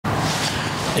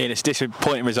Ian, it's a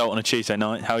disappointing result on a Tuesday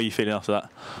night. How are you feeling after that?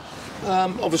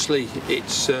 Obviously, it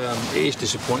is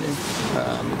disappointing.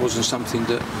 It wasn't something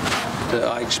that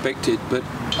I expected, but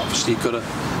obviously you've got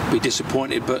to be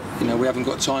disappointed. But we haven't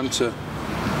got time to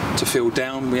feel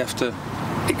down. We have to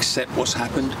accept what's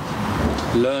happened,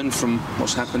 learn from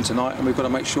what's happened tonight, and we've got to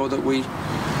make sure that we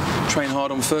train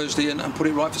hard on Thursday and put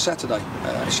it right for Saturday.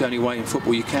 It's the only way in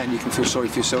football you can. You can feel sorry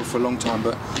for yourself for a long time,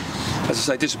 but as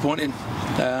I say, disappointing.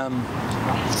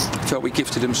 Felt we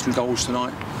gifted them some goals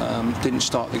tonight. Didn't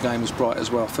start the game as bright as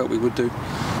well. I felt we would do.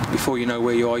 Before you know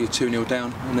where you are, you're 2-0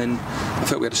 down, and then I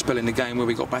felt we had a spell in the game where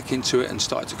we got back into it and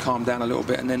started to calm down a little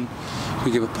bit, and then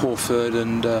we give a poor third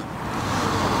and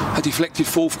a deflected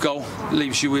fourth goal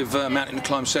leaves you with mountain to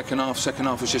climb second half. Second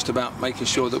half was just about making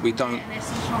sure that we don't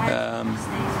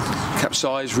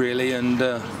capsize really, and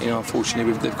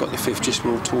unfortunately they've got the fifth just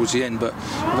towards the end. But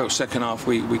I felt second half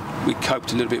we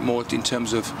coped a little bit more in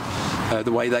terms of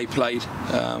the way they played.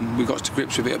 We got to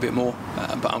grips with it a bit more,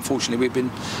 but unfortunately we've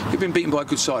been beaten by a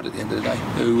good side at the end of the day,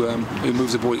 who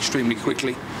moves the ball extremely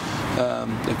quickly.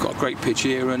 They've got a great pitch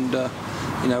here, and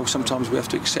sometimes we have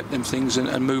to accept them things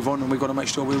and move on, and we've got to make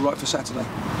sure we're right for Saturday.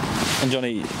 And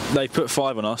Johnny, they put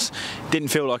 5 on us. Didn't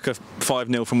feel like a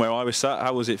 5-0 from where I was sat.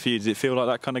 How was it for you? Did it feel like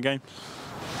that kind of game?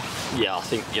 Yeah, I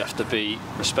think you have to be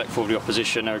respectful of the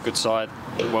opposition. They're a good side.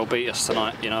 Well beat us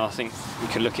tonight. I think we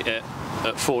can look at it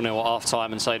at 4-0 at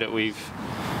half-time and say that we've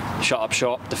shut up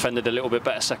shop, defended a little bit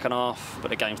better second half, but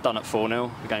the game's done at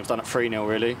 4-0. The game's done at 3-0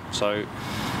 really. So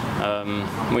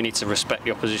we need to respect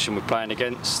the opposition we're playing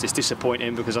against. It's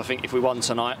disappointing because I think if we won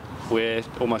tonight, we're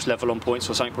almost level on points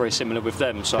or something very similar with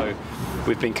them. So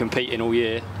we've been competing all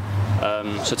year.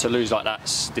 So to lose like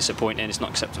that's disappointing. It's not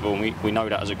acceptable, and we know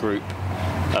that as a group.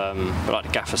 But like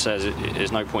the gaffer says,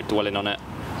 there's no point dwelling on it.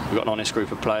 We've got an honest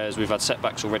group of players. We've had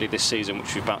setbacks already this season,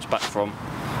 which we've bounced back from.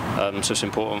 So it's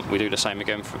important we do the same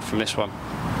again from this one.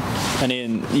 And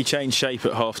Ian, you changed shape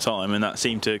at half-time, and that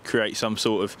seemed to create some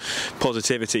sort of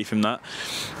positivity from that.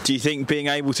 Do you think being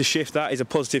able to shift that is a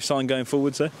positive sign going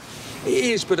forward, sir? It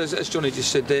is, but as Johnny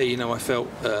just said there, I felt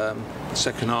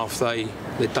second half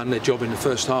they'd done their job in the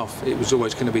first half. It was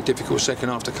always going to be difficult second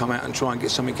half to come out and try and get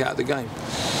something out of the game.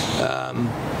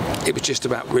 It was just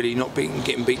about really not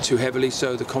getting beat too heavily,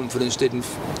 so the confidence didn't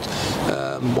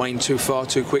wane too far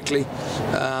too quickly.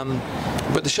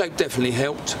 But the shape definitely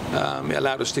helped. It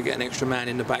allowed us to get an extra man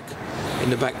in the back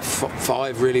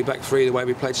five, really, back three, the way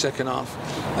we played second half.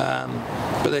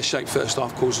 But their shape first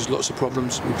half caused us lots of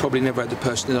problems. We probably never had the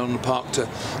personnel on the park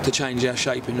to change our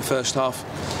shape in the first half.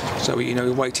 So we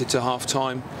waited to half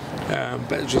time.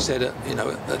 But as we said, at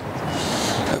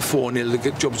 4-0,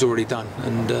 the job's already done.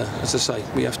 And as I say,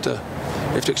 we have to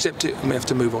accept it, and we have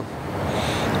to move on.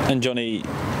 And Johnny,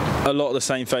 a lot of the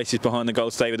same faces behind the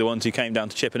goal today were the ones who came down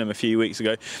to Chippenham a few weeks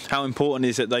ago. How important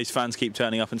is it that those fans keep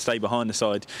turning up and stay behind the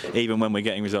side, even when we're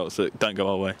getting results that don't go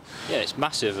our way? Yeah, it's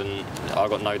massive, and I've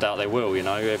got no doubt they will.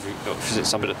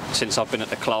 Since I've been at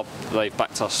the club, they've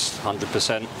backed us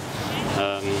 100%.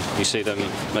 You see them,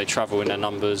 they travel in their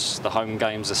numbers. The home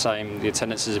games the same. The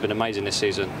attendances have been amazing this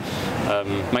season.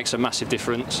 Makes a massive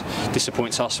difference.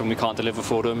 Disappoints us when we can't deliver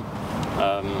for them.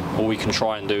 All we can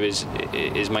try and do is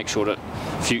make sure that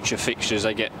future fixtures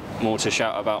they get more to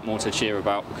shout about, more to cheer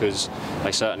about, because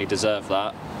they certainly deserve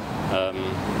that.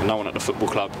 No one at the football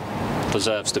club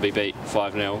deserves to be beat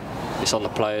 5-0. It's on the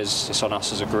players, it's on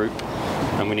us as a group,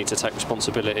 and we need to take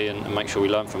responsibility and make sure we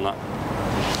learn from that.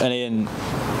 And Ian,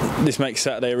 this makes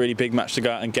Saturday a really big match to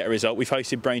go out and get a result. We've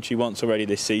hosted Braintree once already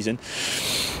this season.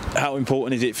 How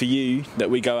important is it for you that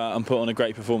we go out and put on a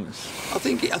great performance? I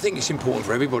think it's important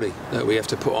for everybody that we have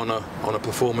to put on a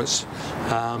performance.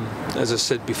 As I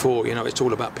said before, it's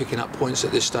all about picking up points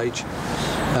at this stage.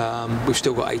 We've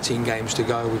still got 18 games to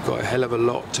go. We've got a hell of a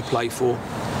lot to play for.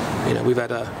 We've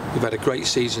had a great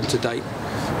season to date.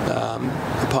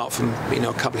 Apart from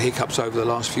a couple of hiccups over the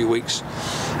last few weeks,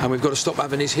 and we've got to stop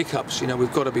having these hiccups.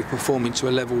 We've got to be performing to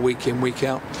a level week in, week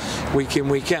out.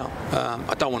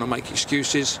 I don't want to make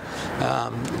excuses. At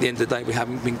the end of the day, we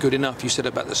haven't been good enough. You said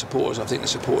about the supporters. I think the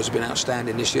supporters have been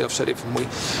outstanding this year. I've said it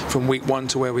from week 1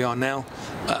 to where we are now,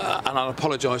 and I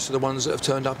apologise to the ones that have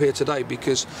turned up here today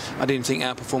because I didn't think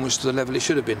our performance to the level it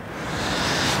should have been.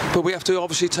 But we have to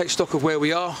obviously take stock of where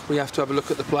we are. We have to have a look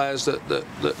at the players that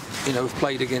you know have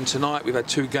played again tonight. We've had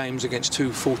 2 games against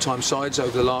 2 full-time sides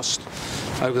over the last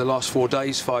 5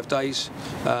 days.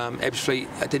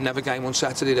 Ebbsfleet didn't have a game on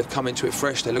Saturday. They've come into it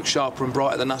fresh. They look sharper and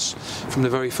brighter than us from the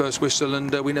very first whistle,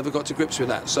 and we never got to grips with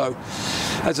that. So,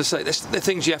 as I say, there's the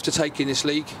things you have to take in this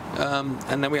league,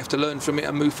 and then we have to learn from it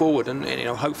and move forward. And you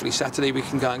know, hopefully Saturday we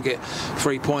can go and get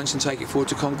 3 points and take it forward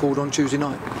to Concord on Tuesday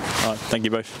night. All right, thank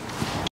you both.